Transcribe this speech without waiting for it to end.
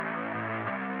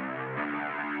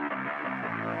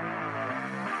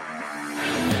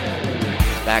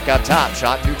Back up top,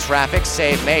 shot through traffic,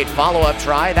 save made, follow-up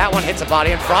try. That one hits a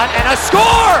body in front, and a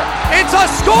score! It's a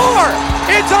score!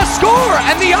 It's a score!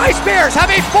 And the Ice Bears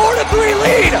have a 4-3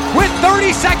 lead with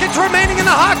 30 seconds remaining in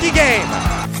the hockey game.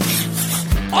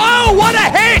 Oh, what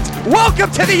a hit!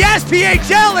 Welcome to the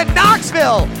SPHL in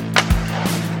Knoxville.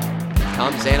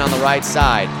 Comes in on the right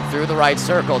side, through the right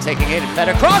circle, taking it and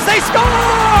fed across. They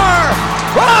score!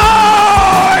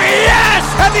 Oh, yes!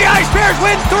 And the Ice Bears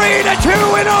win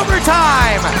 3-2 in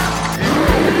overtime.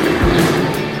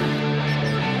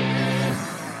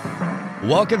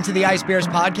 Welcome to the Ice Bears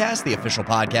podcast, the official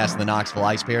podcast of the Knoxville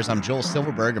Ice Bears. I'm Joel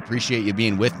Silverberg. Appreciate you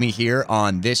being with me here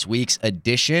on this week's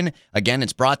edition. Again,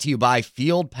 it's brought to you by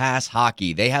Field Pass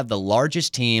Hockey. They have the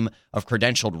largest team of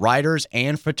credentialed writers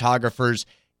and photographers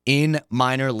in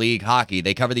minor league hockey.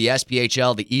 They cover the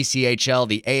SPHL, the ECHL,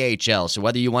 the AHL. So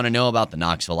whether you want to know about the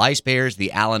Knoxville Ice Bears,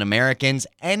 the Allen Americans,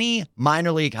 any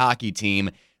minor league hockey team,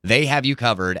 they have you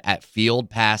covered at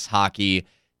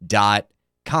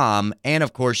fieldpasshockey.com. And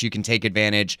of course, you can take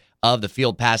advantage of the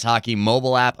Field Pass Hockey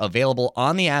mobile app available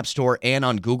on the App Store and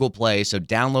on Google Play. So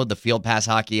download the Field Pass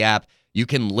Hockey app. You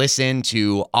can listen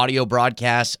to audio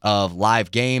broadcasts of live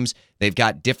games. They've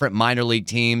got different minor league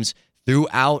teams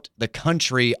throughout the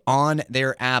country on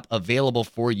their app available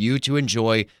for you to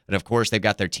enjoy. And of course, they've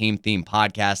got their team-themed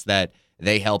podcast that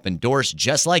they help endorse,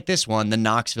 just like this one, the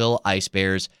Knoxville Ice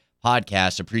Bears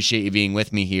podcast. Appreciate you being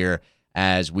with me here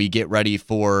as we get ready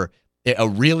for a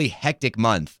really hectic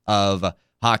month of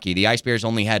hockey. The Ice Bears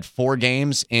only had 4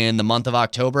 games in the month of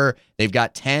October. They've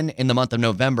got 10 in the month of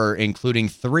November, including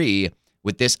 3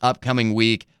 with this upcoming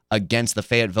week against the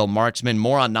Fayetteville Marksmen.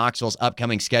 More on Knoxville's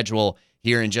upcoming schedule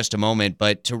here in just a moment.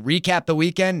 But to recap the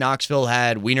weekend, Knoxville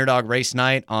had Wiener Dog Race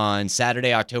Night on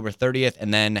Saturday, October 30th,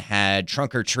 and then had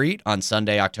Trunk or Treat on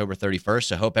Sunday, October 31st.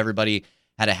 So hope everybody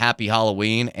had a happy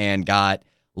Halloween and got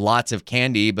lots of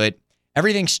candy. But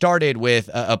everything started with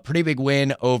a pretty big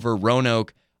win over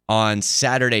Roanoke on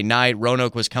Saturday night.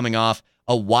 Roanoke was coming off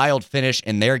a wild finish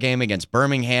in their game against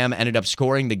Birmingham, ended up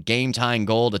scoring the game-tying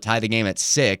goal to tie the game at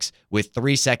 6 with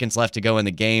 3 seconds left to go in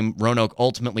the game. Roanoke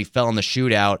ultimately fell in the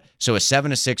shootout, so a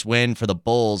 7-6 win for the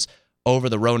Bulls over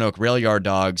the Roanoke Rail Yard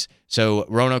Dogs. So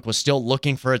Roanoke was still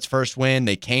looking for its first win.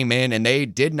 They came in, and they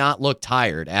did not look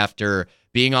tired after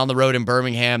being on the road in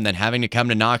Birmingham, then having to come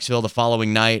to Knoxville the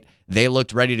following night. They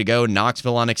looked ready to go.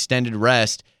 Knoxville on extended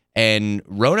rest, and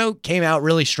Roanoke came out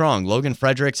really strong. Logan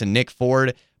Fredericks and Nick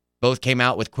Ford both came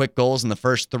out with quick goals in the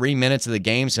first 3 minutes of the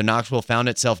game, so Knoxville found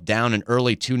itself down an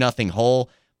early 2-0 hole.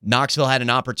 Knoxville had an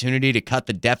opportunity to cut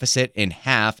the deficit in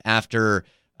half after,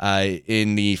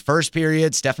 in the first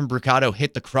period, Stefan Brucato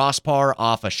hit the crossbar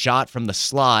off a shot from the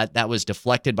slot that was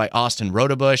deflected by Austin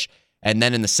Rodebush. And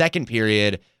then in the second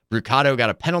period, Brucato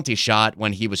got a penalty shot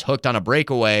when he was hooked on a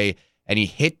breakaway, and he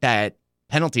hit that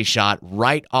penalty shot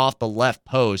right off the left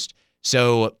post.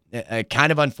 So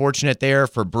kind of unfortunate there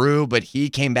for Brew, but he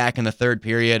came back in the third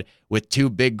period with 2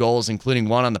 big goals, including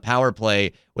one on the power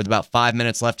play with about 5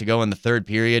 minutes left to go in the third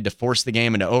period to force the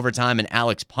game into overtime. And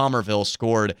Alex Palmerville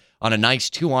scored on a nice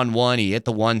 2-on-1. He hit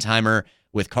the one-timer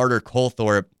with Carter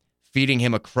Colthorpe feeding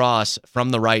him across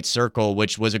from the right circle,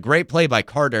 which was a great play by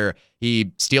Carter.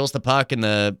 He steals the puck in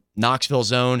the Knoxville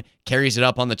zone, carries it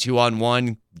up on the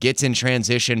 2-on-1, gets in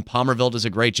transition. Palmerville does a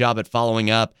great job at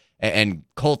following up, and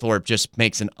Colthorpe just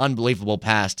makes an unbelievable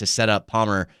pass to set up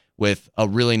Palmer with a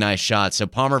really nice shot. So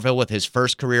Palmerville with his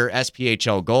first career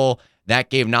SPHL goal. That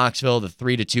gave Knoxville the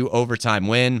 3-2 overtime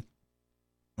win.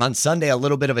 On Sunday, a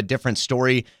little bit of a different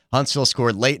story. Huntsville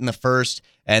scored late in the first,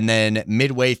 and then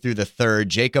midway through the third,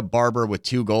 Jacob Barber with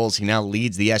 2 goals. He now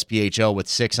leads the SPHL with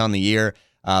 6 on the year.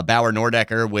 Bauer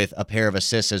Nordecker with a pair of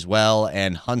assists as well,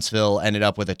 and Huntsville ended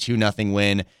up with a 2-0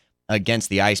 win against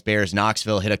the Ice Bears.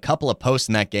 Knoxville hit a couple of posts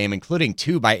in that game, including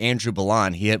 2 by Andrew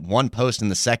Ballon. He hit 1 post in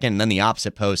the second and then the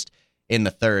opposite post in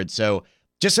the third. So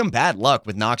just some bad luck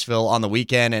with Knoxville on the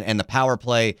weekend, and the power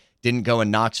play didn't go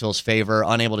in Knoxville's favor,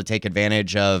 unable to take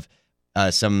advantage of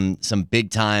some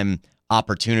big-time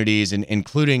opportunities,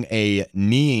 including a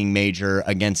kneeing major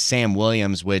against Sam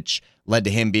Williams, which led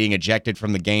to him being ejected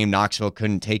from the game. Knoxville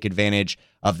couldn't take advantage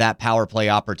of that power play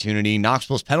opportunity.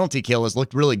 Knoxville's penalty kill has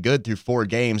looked really good through 4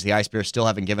 games. The Ice Bears still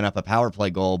haven't given up a power play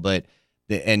goal,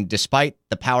 and despite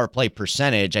the power play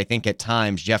percentage, I think at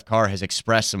times Jeff Carr has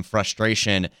expressed some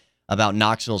frustration about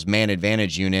Knoxville's man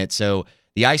advantage unit. So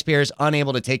the Ice Bears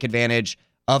unable to take advantage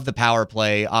of the power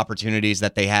play opportunities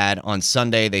that they had on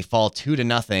Sunday. They fall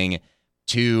 2-0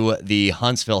 to the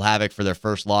Huntsville Havoc for their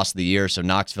first loss of the year. So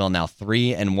Knoxville now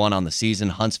 3-1 on the season.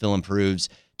 Huntsville improves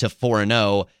to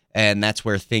 4-0, and that's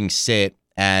where things sit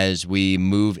as we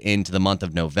move into the month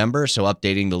of November. So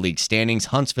updating the league standings,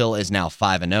 Huntsville is now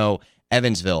 5-0.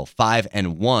 Evansville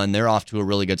 5-1. They're off to a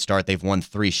really good start. They've won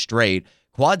 3 straight.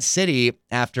 Quad City,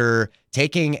 after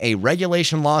taking a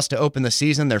regulation loss to open the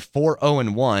season, they're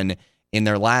 4-0-1 in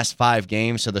their last 5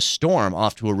 games. So the Storm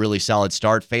off to a really solid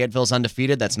start. Fayetteville's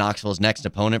undefeated. That's Knoxville's next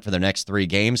opponent for their next 3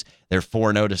 games. They're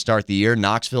 4-0 to start the year.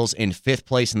 Knoxville's in 5th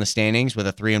place in the standings with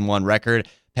a 3-1 record.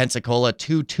 Pensacola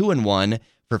 2-1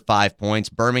 for 5 points.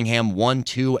 Birmingham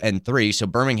 1-2-3. So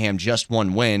Birmingham just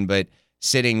 1 win, but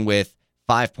sitting with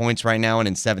 5 points right now and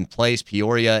in 7th place.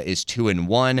 Peoria is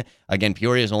 2-1. Again,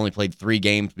 Peoria's only played 3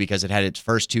 games because it had its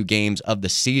first 2 games of the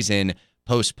season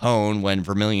postponed when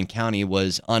Vermilion County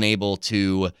was unable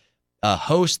to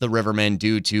host the Rivermen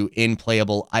due to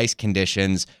unplayable ice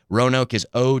conditions. Roanoke is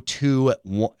 0-2,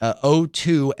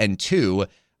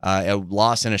 a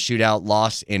loss in a shootout,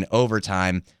 loss in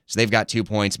overtime. So they've got 2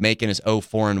 points. Macon is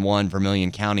 0-4-1.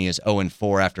 Vermilion County is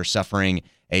 0-4 after suffering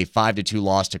a 5-2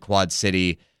 loss to Quad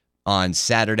City on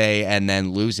Saturday and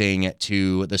then losing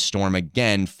to the Storm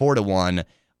again 4-1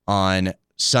 on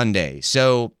Sunday.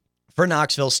 So for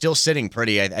Knoxville, still sitting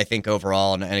pretty, I think,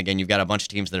 overall. And again, you've got a bunch of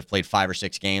teams that have played 5 or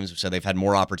 6 games, so they've had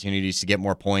more opportunities to get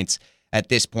more points at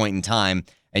this point in time.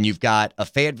 And you've got a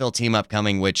Fayetteville team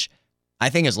upcoming, which I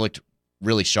think has looked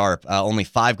really sharp. Only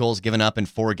 5 goals given up in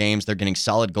 4 games. They're getting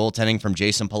solid goaltending from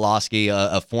Jason Pulaski,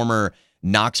 a former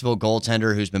Knoxville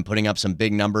goaltender who's been putting up some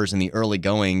big numbers in the early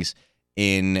goings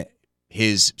in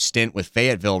his stint with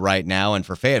Fayetteville right now. And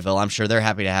for Fayetteville, I'm sure they're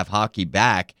happy to have hockey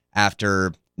back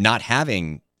after not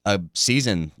having a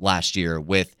season last year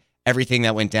with everything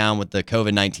that went down with the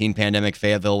COVID-19 pandemic.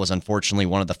 Fayetteville was unfortunately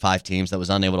one of the 5 teams that was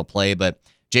unable to play, but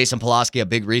Jason Pulaski, a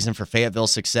big reason for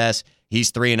Fayetteville's success.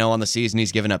 He's 3-0 on the season.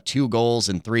 He's given up 2 goals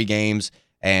in 3 games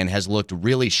and has looked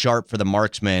really sharp for the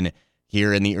Marksmen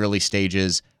here in the early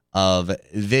stages of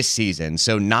this season.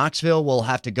 So Knoxville will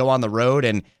have to go on the road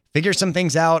and figure some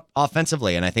things out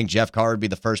offensively, and I think Jeff Carr would be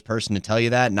the first person to tell you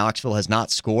that. Knoxville has not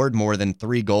scored more than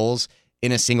 3 goals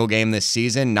in a single game this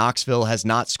season. Knoxville has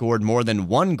not scored more than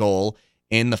 1 goal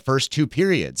in the first 2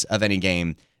 periods of any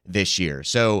game this year.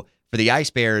 So for the Ice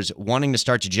Bears, wanting to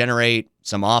start to generate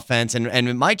some offense, and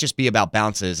it might just be about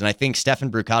bounces, and I think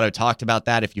Stefan Brucato talked about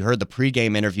that. If you heard the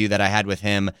pregame interview that I had with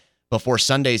him before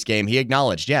Sunday's game, he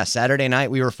acknowledged, yeah, Saturday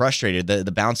night we were frustrated. The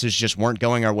bounces just weren't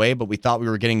going our way, but we thought we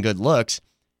were getting good looks.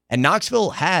 And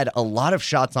Knoxville had a lot of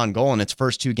shots on goal in its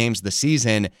first 2 games of the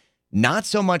season. Not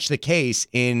so much the case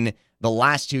in the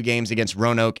last 2 games against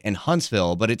Roanoke and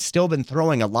Huntsville, but it's still been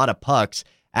throwing a lot of pucks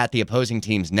at the opposing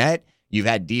team's net. You've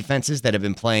had defenses that have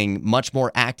been playing much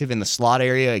more active in the slot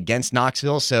area against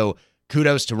Knoxville, so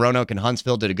kudos to Roanoke and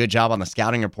Huntsville. Did a good job on the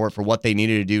scouting report for what they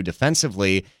needed to do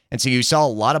defensively. And so you saw a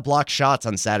lot of blocked shots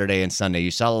on Saturday and Sunday.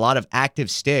 You saw a lot of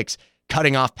active sticks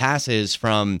cutting off passes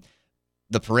from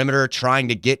the perimeter, trying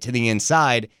to get to the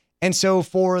inside. And so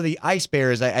for the Ice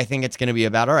Bears, I think it's going to be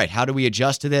about, all right, how do we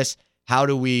adjust to this? How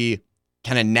do we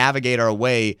kind of navigate our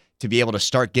way to be able to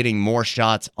start getting more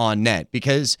shots on net?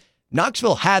 Because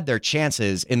Knoxville had their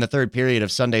chances in the 3rd period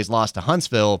of Sunday's loss to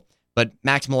Huntsville, but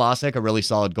Max Milasek, a really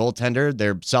solid goaltender.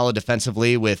 They're solid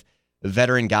defensively with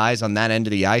veteran guys on that end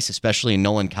of the ice, especially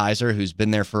Nolan Kaiser, who's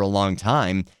been there for a long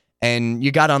time. And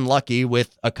you got unlucky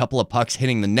with a couple of pucks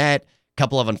hitting the net,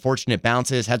 couple of unfortunate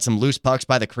bounces, had some loose pucks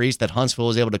by the crease that Huntsville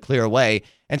was able to clear away.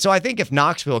 And so I think if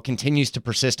Knoxville continues to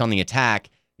persist on the attack,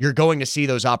 you're going to see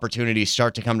those opportunities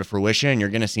start to come to fruition. You're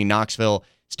going to see Knoxville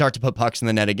start to put pucks in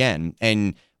the net again.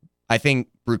 And I think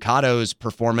Brucato's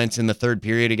performance in the 3rd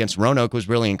period against Roanoke was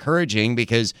really encouraging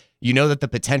because you know that the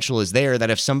potential is there, that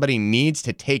if somebody needs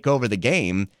to take over the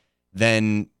game,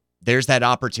 then there's that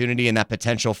opportunity and that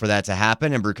potential for that to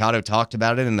happen. And Brucato talked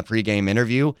about it in the pregame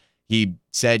interview. He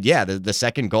said, yeah, the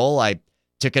second goal, I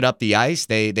took it up the ice.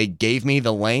 They gave me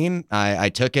the lane. I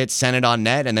took it, sent it on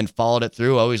net, and then followed it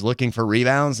through, always looking for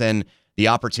rebounds. And the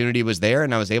opportunity was there,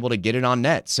 and I was able to get it on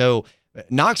net. So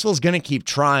Knoxville's going to keep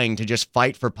trying to just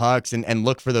fight for pucks and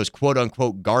look for those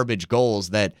quote-unquote garbage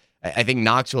goals that I think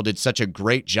Knoxville did such a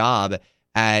great job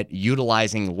at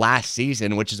utilizing last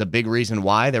season, which is a big reason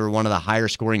why they were one of the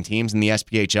higher-scoring teams in the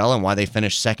SPHL and why they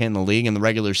finished 2nd in the league in the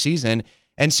regular season.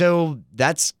 And so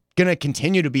that's going to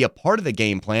continue to be a part of the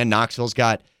game plan. Knoxville's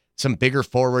got some bigger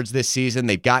forwards this season.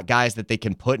 They've got guys that they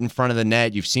can put in front of the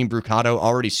net. You've seen Brucato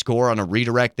already score on a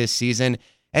redirect this season.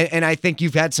 And I think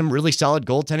you've had some really solid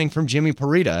goaltending from Jimmy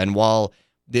Parita. And while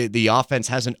the offense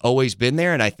hasn't always been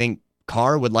there, and I think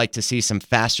Carr would like to see some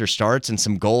faster starts and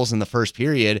some goals in the first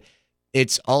period,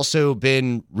 it's also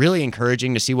been really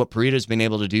encouraging to see what Parita's been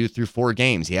able to do through 4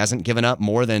 games. He hasn't given up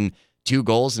more than 2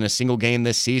 goals in a single game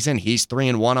this season. He's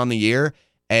 3-1 on the year.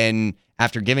 And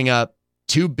after giving up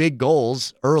 2 big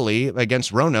goals early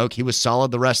against Roanoke, he was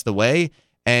solid the rest of the way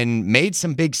and made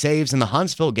some big saves in the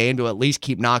Huntsville game to at least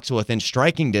keep Knoxville within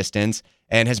striking distance,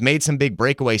 and has made some big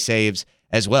breakaway saves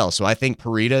as well. So I think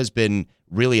Parita has been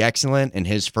really excellent in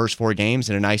his first 4 games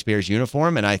in an Ice Bears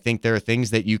uniform, and I think there are things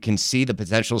that you can see the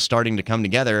potential starting to come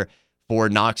together for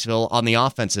Knoxville on the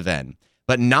offensive end.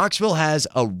 But Knoxville has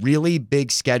a really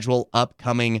big schedule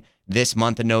upcoming this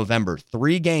month in November.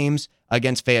 3 games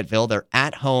against Fayetteville. They're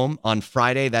at home on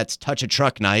Friday. That's Touch a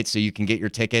Truck night, so you can get your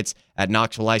tickets at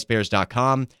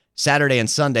KnoxvilleIceBears.com. Saturday and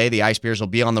Sunday, the Ice Bears will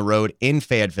be on the road in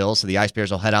Fayetteville, so the Ice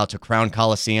Bears will head out to Crown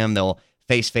Coliseum. They'll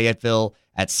face Fayetteville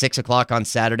at 6 o'clock on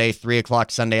Saturday, 3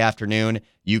 o'clock Sunday afternoon.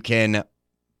 You can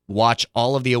watch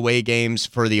all of the away games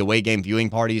for the away game viewing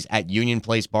parties at Union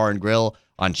Place Bar and Grill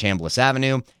on Chambliss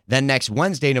Avenue. Then next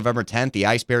Wednesday, November 10th, the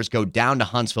Ice Bears go down to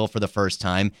Huntsville for the first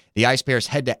time. The Ice Bears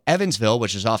head to Evansville,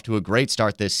 which is off to a great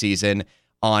start this season,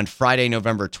 on Friday,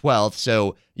 November 12th.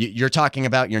 So you're talking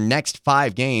about your next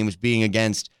 5 games being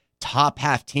against top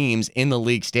half teams in the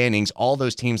league standings, all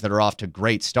those teams that are off to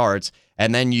great starts.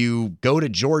 And then you go to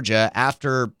Georgia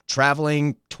after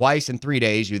traveling twice in 3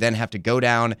 days. You then have to go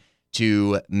down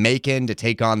to Macon to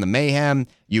take on the Mayhem.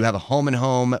 You have a home and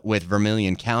home with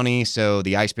Vermilion County. So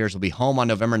the Ice Bears will be home on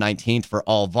November 19th for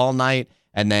All Vol Night,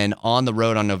 and then on the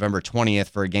road on November 20th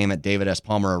for a game at David S.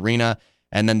 Palmer Arena.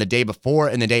 And then the day before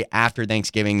and the day after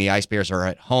Thanksgiving, the Ice Bears are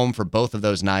at home for both of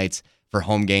those nights for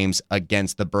home games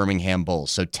against the Birmingham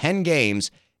Bulls. So 10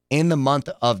 games in the month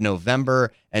of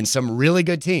November, and some really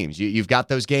good teams. You've got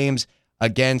those games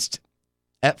against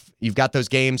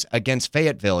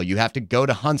Fayetteville. You have to go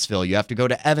to Huntsville. You have to go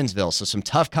to Evansville. So some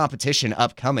tough competition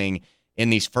upcoming in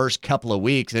these first couple of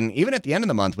weeks. And even at the end of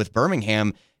the month with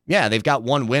Birmingham, yeah, they've got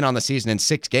 1 win on the season in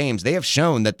 6 games. They have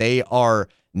shown that they are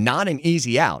not an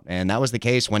easy out. And that was the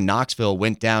case when Knoxville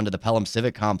went down to the Pelham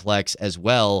Civic Complex as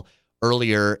well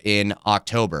earlier in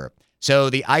October.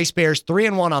 So the Ice Bears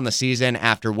 3-1 on the season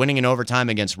after winning in overtime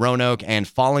against Roanoke and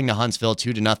falling to Huntsville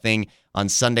 2-0 on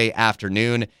Sunday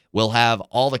afternoon. We'll have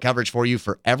all the coverage for you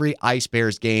for every Ice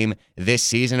Bears game this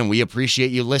season, and we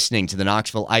appreciate you listening to the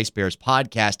Knoxville Ice Bears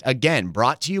podcast. Again,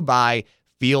 brought to you by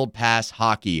Field Pass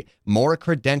Hockey. More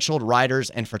credentialed writers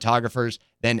and photographers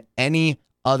than any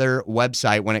other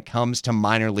website when it comes to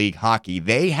minor league hockey.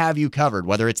 They have you covered,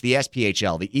 whether it's the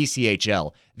SPHL, the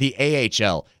ECHL, the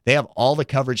AHL. They have all the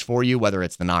coverage for you, whether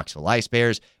it's the Knoxville Ice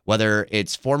Bears, whether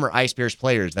it's former Ice Bears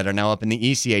players that are now up in the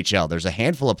ECHL. There's a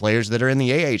handful of players that are in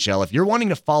the AHL. If you're wanting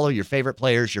to follow your favorite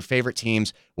players, your favorite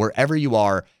teams, wherever you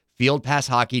are,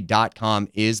 fieldpasshockey.com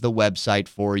is the website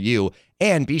for you.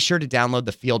 And be sure to download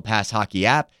the Field Pass Hockey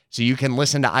app so you can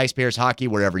listen to Ice Bears hockey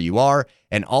wherever you are,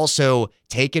 and also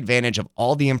take advantage of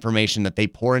all the information that they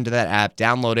pour into that app.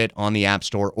 Download it on the App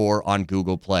Store or on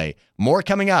Google Play. More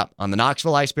coming up on the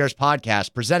Knoxville Ice Bears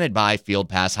podcast presented by Field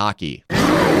Pass Hockey.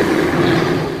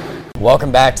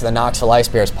 Welcome back to the Knoxville Ice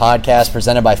Bears podcast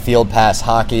presented by Field Pass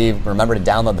Hockey. Remember to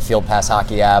download the Field Pass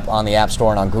Hockey app on the App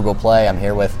Store and on Google Play. I'm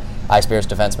here with Ice Bears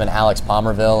defenseman Alex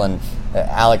Palmerville, and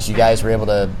Alex, you guys were able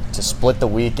to split the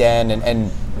weekend,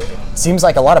 and it seems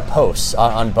like a lot of posts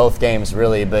on both games,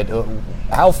 really, but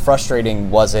how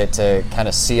frustrating was it to kind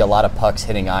of see a lot of pucks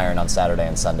hitting iron on Saturday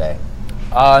and Sunday?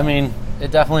 I mean,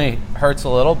 it definitely hurts a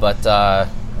little, but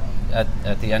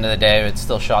at the end of the day, it's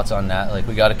still shots on net. Like,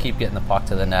 we got to keep getting the puck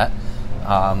to the net.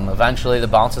 Eventually, the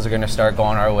bounces are going to start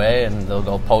going our way, and they'll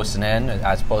go posting in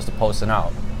as opposed to posting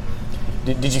out.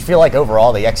 Did you feel like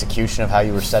overall the execution of how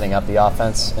you were setting up the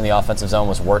offense in the offensive zone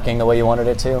was working the way you wanted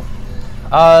it to?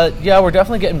 Yeah, we're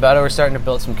definitely getting better. We're starting to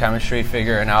build some chemistry,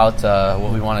 figuring out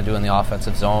what we want to do in the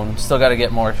offensive zone. Still got to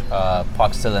get more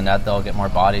pucks to the net, though, get more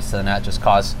bodies to the net, just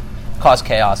cause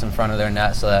chaos in front of their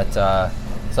net so that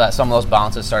some of those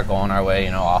bounces start going our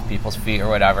way, off people's feet or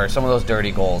whatever. Some of those dirty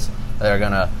goals that are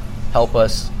going to help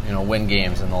us, win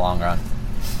games in the long run.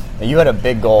 You had a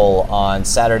big goal on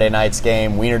Saturday night's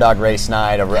game, Wiener Dog Race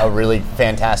Night, a really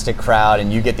fantastic crowd,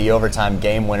 and you get the overtime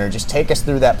game winner. Just take us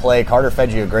through that play. Carter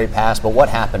fed you a great pass, but what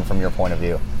happened from your point of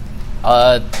view?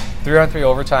 3-on-3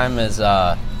 overtime is,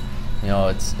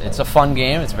 it's a fun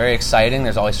game. It's very exciting.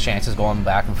 There's always chances going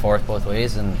back and forth both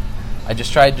ways, and I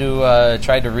just tried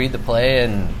to read the play,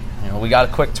 and we got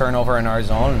a quick turnover in our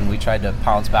zone, and we tried to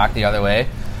pounce back the other way.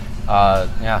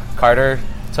 Carter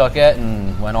took it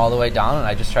and went all the way down, and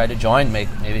I just tried to join, make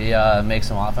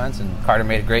some offense, and Carter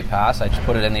made a great pass. I just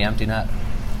put it in the empty net.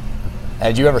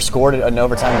 Had you ever scored an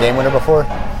overtime game winner before?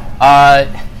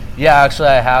 Yeah, actually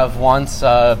I have once,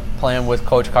 playing with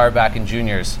Coach Carr back in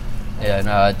juniors in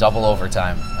double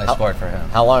overtime. I scored for him.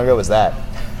 How long ago was that?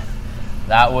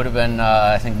 That would have been,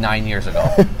 I think, 9 years ago.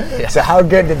 Yeah. So how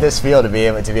good did this feel to be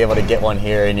able to get one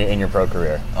here in your pro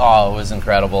career? Oh, it was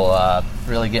incredible.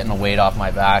 Really getting the weight off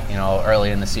my back,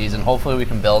 early in the season. Hopefully we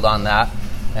can build on that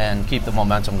and keep the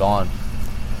momentum going.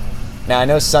 Now, I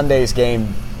know Sunday's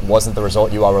game wasn't the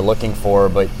result you all were looking for,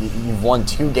 but you've won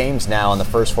 2 games now in the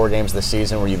first 4 games of the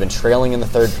season where you've been trailing in the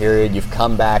third period. You've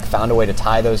come back, found a way to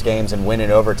tie those games and win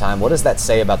in overtime. What does that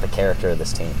say about the character of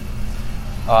this team?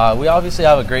 We obviously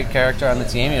have a great character on the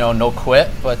team, no quit,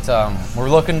 but we're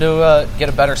looking to get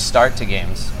a better start to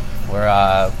games.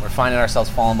 We're finding ourselves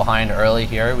falling behind early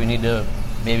here. We need to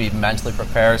maybe mentally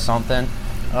prepare something.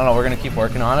 I don't know, we're going to keep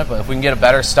working on it, but if we can get a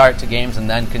better start to games and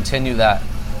then continue that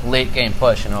late game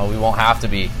push, we won't have to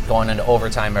be going into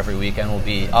overtime every weekend. We'll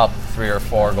be up 3 or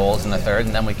 4 goals in the third,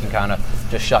 and then we can kind of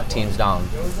just shut teams down.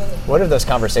 What have those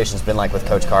conversations been like with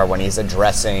Coach Carr when he's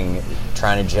addressing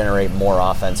trying to generate more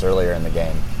offense earlier in the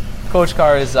game? Coach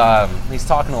Carr is he's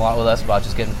talking a lot with us about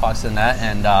just getting pucks in net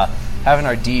and having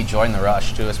our D join the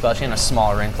rush too, especially in a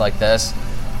small rink like this.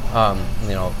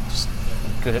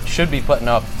 Should be putting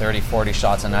up 30, 40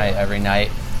 shots a night every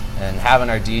night, and having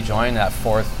our D join that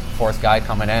fourth guy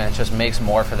coming in, it just makes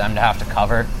more for them to have to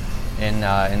cover in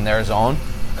their zone,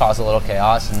 cause a little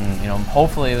chaos, and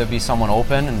hopefully there'll be someone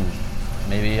open and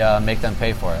maybe make them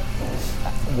pay for it.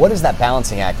 What is that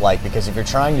balancing act like? Because if you're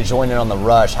trying to join in on the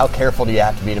rush, how careful do you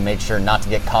have to be to make sure not to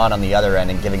get caught on the other end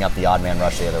and giving up the odd man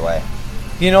rush the other way?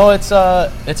 It's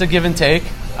a give and take.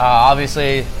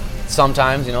 Obviously,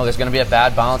 sometimes there's going to be a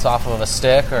bad bounce off of a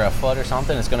stick or a foot or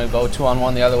something. It's going to go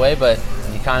 2-on-1 the other way, but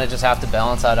you kind of just have to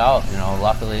balance that out.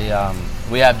 Luckily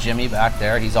we have Jimmy back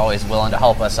there. He's always willing to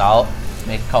help us out,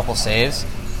 make a couple saves,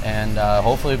 and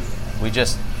hopefully we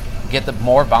just get the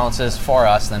more bounces for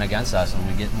us than against us, and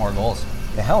we get more goals.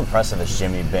 Now, how impressive has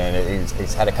Jimmy been?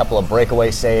 He's had a couple of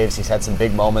breakaway saves. He's had some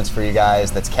big moments for you guys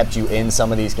that's kept you in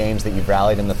some of these games that you've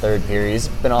rallied in the third period. He's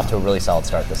been off to a really solid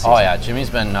start this season. Oh yeah, Jimmy's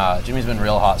been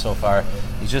real hot so far.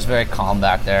 He's just very calm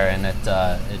back there, and it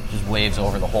just waves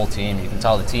over the whole team. You can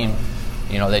tell the team,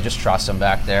 they just trust him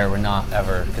back there. We're not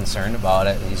ever concerned about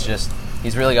it.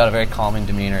 He's really got a very calming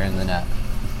demeanor in the net.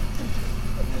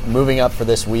 Moving up for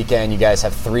this weekend, you guys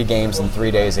have 3 games in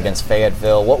 3 days against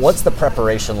Fayetteville. What's the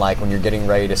preparation like when you're getting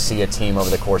ready to see a team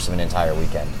over the course of an entire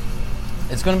weekend?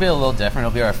 It's going to be a little different.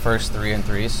 It'll be our first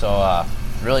 3-3, so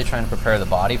really trying to prepare the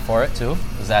body for it too,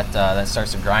 because that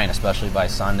starts to grind, especially by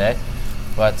Sunday.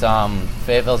 But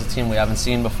Fayetteville's a team we haven't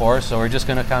seen before, so we're just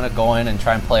going to kind of go in and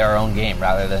try and play our own game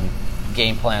rather than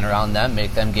game plan around them,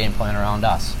 make them game plan around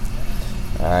us.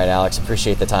 All right, Alex,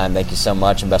 appreciate the time. Thank you so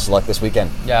much, and best of luck this weekend.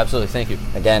 Yeah, absolutely. Thank you.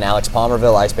 Again, Alex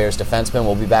Palmerville, Ice Bears defenseman.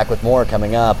 We'll be back with more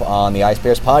coming up on the Ice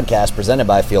Bears podcast presented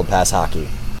by Field Pass Hockey.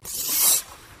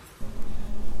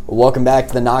 Welcome back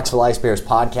to the Knoxville Ice Bears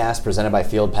podcast presented by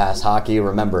Field Pass Hockey.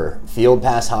 Remember, Field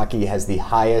Pass Hockey has the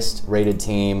highest rated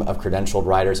team of credentialed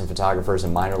writers and photographers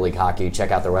in minor league hockey.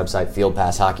 Check out their website,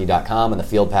 fieldpasshockey.com, and the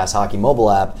Field Pass Hockey mobile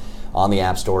app on the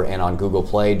App Store and on Google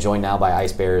Play. Joined now by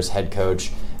Ice Bears head coach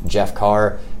Jeff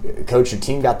Carr. Coach, your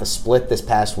team got the split this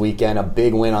past weekend, a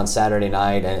big win on Saturday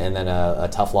night, and then a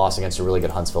tough loss against a really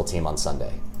good Huntsville team on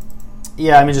Sunday.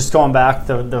 Yeah, just going back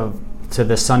to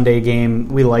the Sunday game,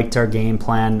 we liked our game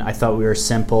plan. I thought we were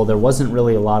simple. There wasn't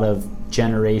really a lot of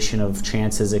generation of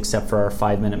chances except for our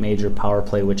 5-minute major power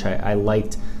play, which I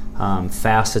liked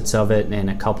facets of it and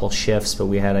a couple shifts, but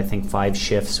we had, I think, 5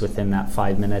 shifts within that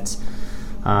 5 minutes.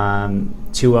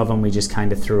 2 of them we just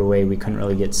kind of threw away. We couldn't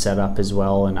really get set up as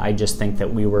well, and I just think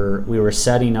that we were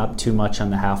setting up too much on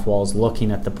the half walls,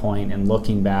 looking at the point and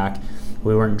looking back.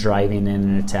 We weren't driving in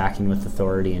and attacking with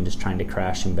authority and just trying to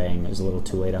crash and bang. It was a little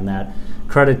too late on that.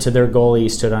 Credit to their goalie, he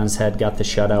stood on his head, got the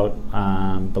shutout,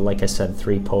 but like I said,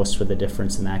 3 posts were the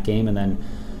difference in that game. And then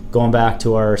going back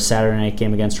to our Saturday night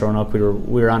game against Roanoke, we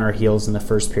were on our heels in the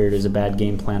first period. It was a bad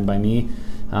game plan by me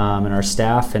and our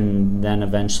staff, and then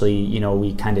eventually,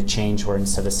 we kind of changed where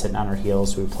instead of sitting on our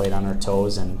heels, we played on our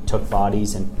toes and took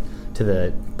bodies and to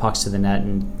the pucks to the net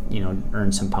and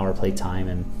earned some power play time.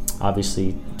 And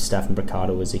obviously, Stefan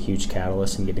Bricado was a huge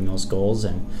catalyst in getting those goals,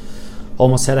 and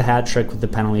almost had a hat trick with the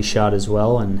penalty shot as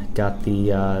well, and got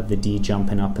the D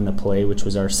jumping up in the play, which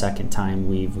was our second time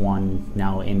we've won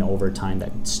now in overtime.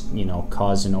 That's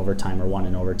caused an overtime or won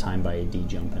in overtime by a D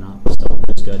jumping up. So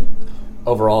it was good.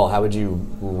 Overall, how would you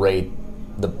grade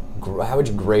the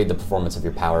performance of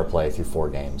your power play through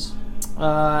 4 games?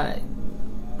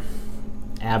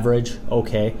 Average,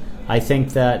 okay. I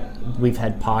think that we've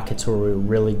had pockets where we're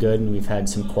really good and we've had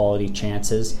some quality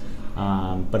chances,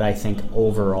 but I think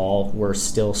overall we're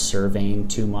still surveying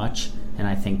too much And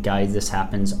I think, guys, this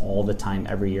happens all the time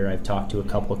every year. I've talked to a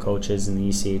couple of coaches in the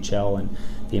ECHL and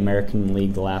the American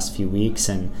League the last few weeks,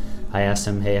 and I asked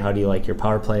them, hey, how do you like your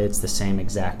power play? It's the same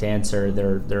exact answer.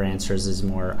 Their answers is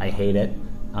more, I hate it.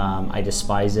 I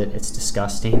despise it. It's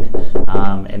disgusting.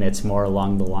 And it's more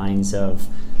along the lines of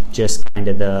just kind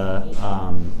of the,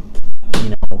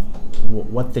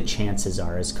 what the chances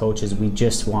are. As coaches, we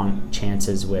just want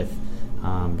chances with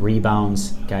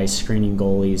rebounds, guys screening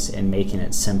goalies, and making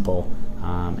it simple.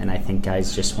 And I think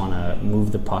guys just want to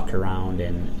move the puck around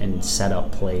and set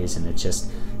up plays, and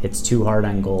it's too hard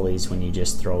on goalies when you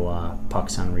just throw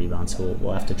pucks on rebounds. So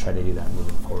we'll have to try to do that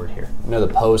moving forward here. I know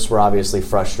the posts were obviously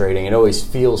frustrating. It always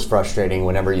feels frustrating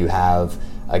whenever you have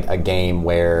a game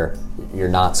where you're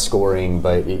not scoring,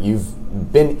 but you've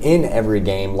been in every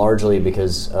game largely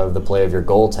because of the play of your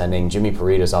goaltending. Jimmy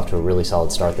Parita's off to a really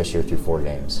solid start this year through 4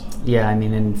 games. Yeah, I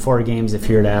mean, in 4 games, if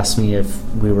you were to ask me if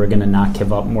we were going to not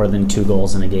give up more than 2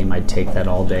 goals in a game, I'd take that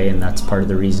all day, and that's part of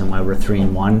the reason why we're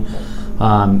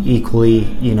 3-1. Equally,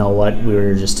 you know what, we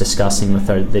were just discussing with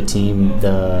the team,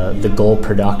 the goal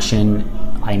production.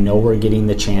 I know we're getting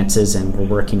the chances, and we're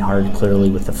working hard clearly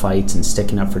with the fights and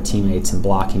sticking up for teammates and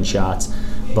blocking shots,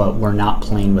 but we're not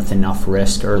playing with enough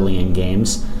risk early in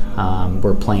games.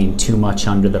 We're playing too much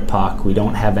under the puck. We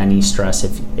don't have any stress.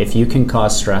 If you can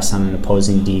cause stress on an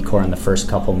opposing D-core in the first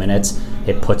couple minutes,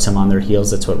 it puts them on their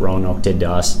heels. That's what Roanoke did to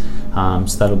us.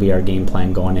 So that'll be our game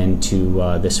plan going into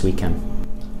this weekend.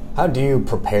 How do you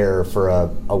prepare for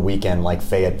a weekend like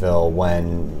Fayetteville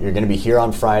when you're going to be here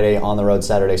on Friday, on the road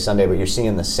Saturday, Sunday, but you're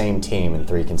seeing the same team in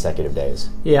 3 consecutive days?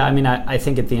 Yeah, I mean, I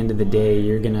think at the end of the day,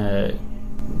 you're going to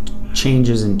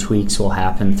changes and tweaks will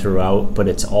happen throughout, but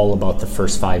it's all about the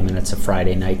first 5 minutes of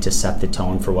Friday night to set the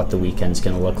tone for what the weekend's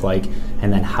going to look like,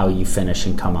 and then how you finish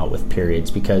and come out with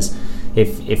periods. Because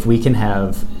if we can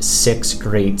have 6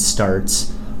 great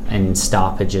starts and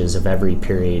stoppages of every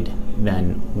period,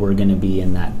 then we're going to be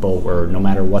in that boat where no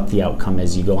matter what the outcome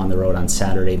is, you go on the road on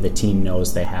Saturday, the team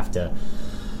knows they have to,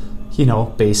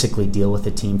 basically deal with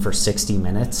the team for 60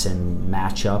 minutes, and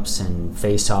matchups and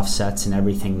face-off sets and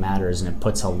everything matters, and it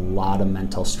puts a lot of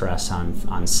mental stress on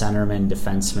centermen,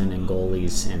 defensemen, and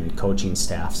goalies and coaching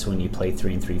staffs when you play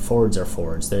 3-and-3 forwards or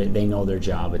forwards. They know their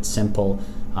job. It's simple.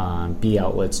 Be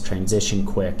outlets, transition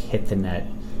quick, hit the net,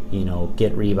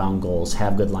 get rebound goals,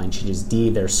 have good line changes. D,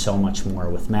 there's so much more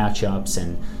with matchups,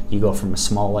 and you go from a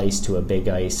small ice to a big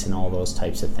ice and all those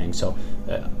types of things. So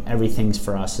everything's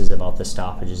for us is about the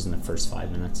stoppages in the first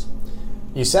 5 minutes.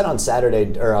 You said on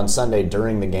Sunday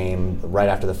during the game, right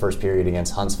after the first period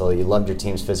against Huntsville, you loved your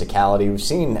team's physicality. We've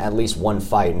seen at least one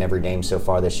fight in every game so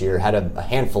far this year. Had a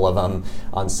handful of them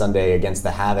on Sunday against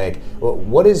the Havoc.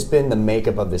 What has been the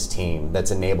makeup of this team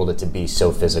that's enabled it to be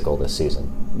so physical this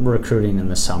season? Recruiting in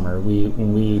the summer.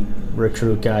 When we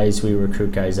recruit guys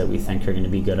that we think are going to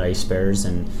be good ice bears,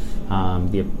 and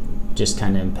just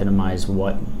kind of epitomize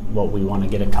what we want to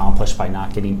get accomplished by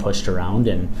not getting pushed around,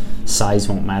 and size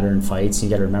won't matter in fights. You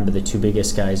got to remember the 2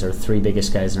 biggest guys or 3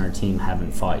 biggest guys in our team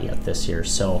haven't fought yet this year.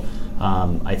 So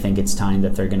I think it's time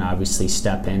that they're going to obviously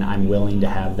step in. I'm willing to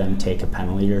have them take a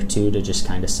penalty or 2 to just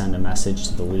kind of send a message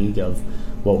to the league of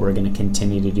what we're going to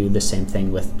continue to do. The same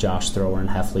thing with Josh Thrower and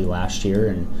Heffley last year,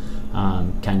 and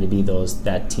kind of be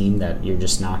that team that you're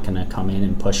just not going to come in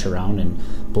and push around and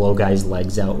blow guys'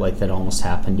 legs out like that almost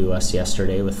happened to us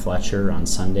yesterday with Fletcher on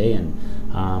Sunday, and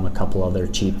a couple other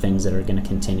cheap things that are going to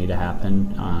continue to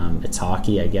happen. It's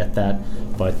hockey, I get that,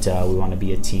 but we want to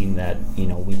be a team that,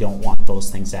 we don't want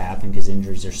those things to happen, because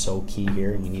injuries are so key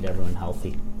here and we need everyone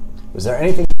healthy. Was there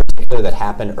anything in particular that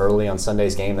happened early on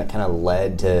Sunday's game that kind of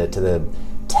led to the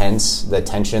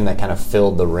tension that kind of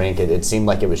filled the rink? It seemed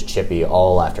like it was chippy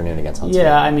all afternoon against Huntsville.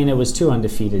 Yeah, I mean, it was 2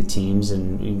 undefeated teams,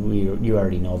 and you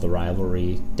already know the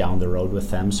rivalry down the road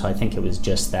with them, so I think it was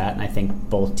just that, and I think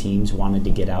both teams wanted to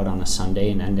get out on a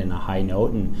Sunday and end in a high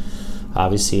note, and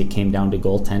obviously it came down to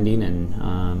goaltending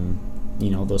and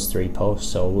those 3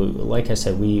 posts. So like I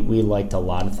said, we liked a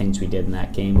lot of things we did in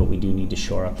that game, but we do need to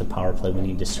shore up the power play. We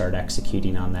need to start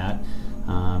executing on that.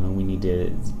 And we need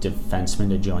defensemen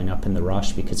to join up in the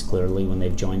rush, because clearly when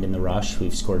they've joined in the rush,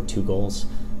 we've scored 2 goals.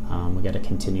 We got to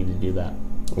continue to do that.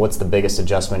 What's the biggest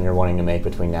adjustment you're wanting to make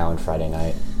between now and Friday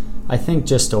night? I think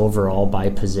just overall by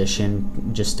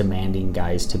position, just demanding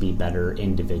guys to be better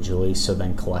individually, so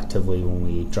then collectively when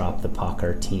we drop the puck,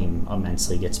 our team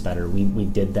immensely gets better. We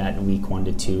did that in week 1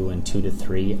 to 2 and 2 to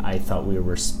 3. I thought we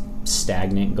were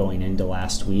stagnant going into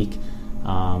last week.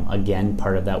 Again,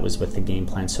 part of that was with the game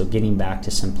plan, so getting back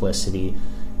to simplicity.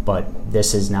 But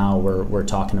this is now, we're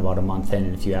talking about a month in,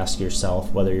 and if you ask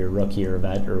yourself, whether you're a rookie or a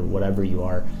vet or whatever you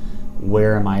are,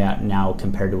 where am I at now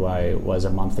compared to where I was a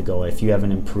month ago? If you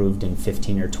haven't improved in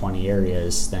 15 or 20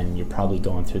 areas, then you're probably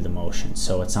going through the motions.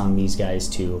 So it's on these guys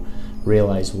to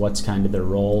realize what's kind of their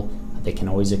role. They can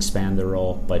always expand their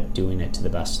role, but doing it to the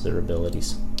best of their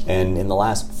abilities. And in the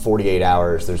last 48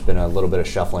 hours, there's been a little bit of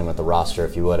shuffling with the roster.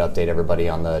 If you would, update everybody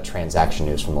on the transaction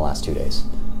news from the last 2 days.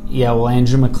 Yeah, well,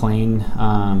 Andrew McLean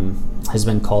has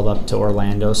been called up to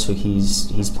Orlando, so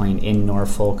he's playing in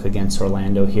Norfolk against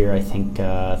Orlando here, I think,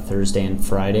 Thursday and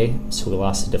Friday. So we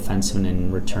lost a defenseman.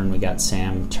 In return, we got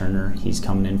Sam Turner. He's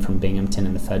coming in from Binghamton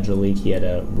in the Federal League. He had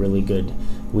a really good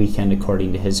weekend,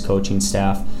 according to his coaching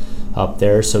staff up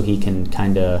there, so he can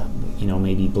kind of,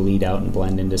 maybe bleed out and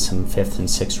blend into some 5th and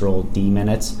 6th role D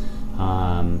minutes.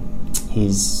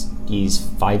 He's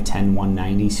 5'10",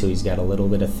 190, so he's got a little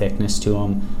bit of thickness to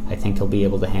him. I think he'll be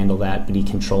able to handle that, but he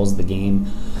controls the game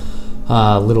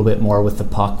a little bit more with the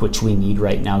puck, which we need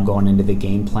right now going into the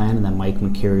game plan. And then Mike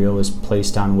Mercurio is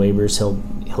placed on waivers.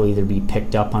 He'll either be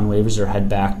picked up on waivers or head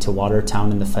back to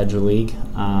Watertown in the Federal League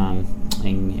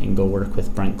and go work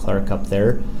with Brent Clark up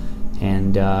there.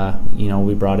 And,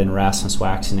 we brought in Rasmus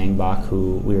Waxen-Engbach,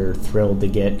 who we were thrilled to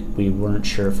get. We weren't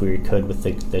sure if we could with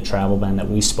the travel ban that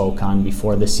we spoke on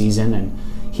before the season. And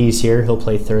he's here. He'll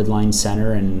play third-line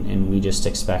center, and we just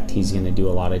expect he's going to do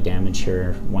a lot of damage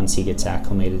here once he gets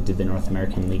acclimated to the North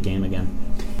American League game again.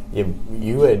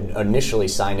 You had initially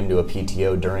signed him to a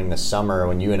PTO during the summer.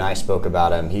 When you and I spoke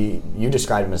about him, you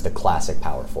described him as the classic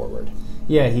power forward.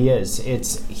 Yeah, he is.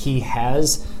 He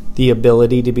has the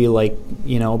ability to be like,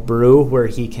 Brew, where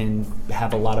he can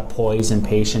have a lot of poise and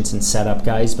patience and set up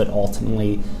guys, but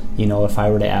ultimately, if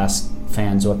I were to ask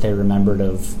fans what they remembered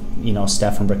of,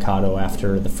 Stefan Bricado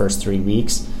after the first 3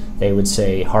 weeks, they would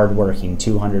say hardworking,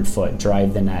 200-foot,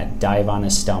 drive the net, dive on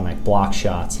his stomach, block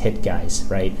shots, hit guys,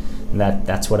 right? And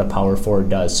that's what a power forward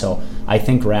does. So I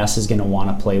think Rass is going to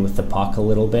want to play with the puck a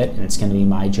little bit, and it's going to be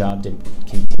my job to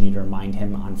continue to remind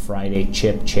him on Friday,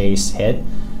 chip, chase, hit.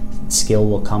 Skill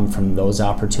will come from those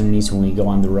opportunities. When we go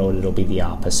on the road, it'll be the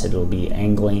opposite. It'll be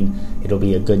angling, it'll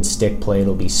be a good stick play,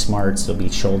 it'll be smarts, it'll be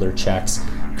shoulder checks,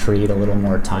 create a little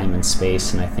more time and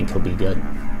space, and I think he'll be good.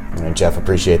 All right, Jeff,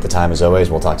 appreciate the time as always.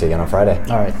 We'll talk to you again on Friday.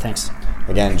 All right, thanks.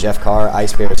 Again, Jeff Carr,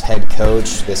 Ice Bears head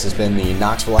coach. This has been the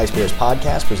Knoxville Ice Bears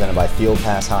podcast presented by Field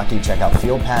Pass Hockey. Check out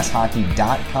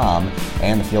fieldpasshockey.com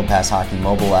and the Field Pass Hockey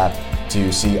mobile app to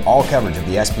see all coverage of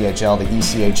the SPHL, the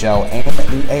ECHL, and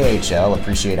the AHL.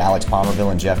 Appreciate Alex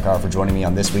Palmerville and Jeff Carr for joining me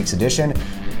on this week's edition.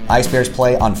 Ice Bears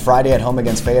play on Friday at home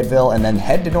against Fayetteville and then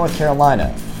head to North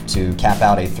Carolina to cap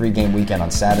out a 3-game weekend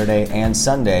on Saturday and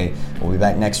Sunday. We'll be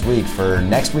back next week for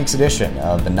next week's edition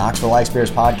of the Knoxville Ice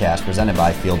Bears podcast presented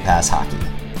by Field Pass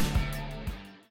Hockey.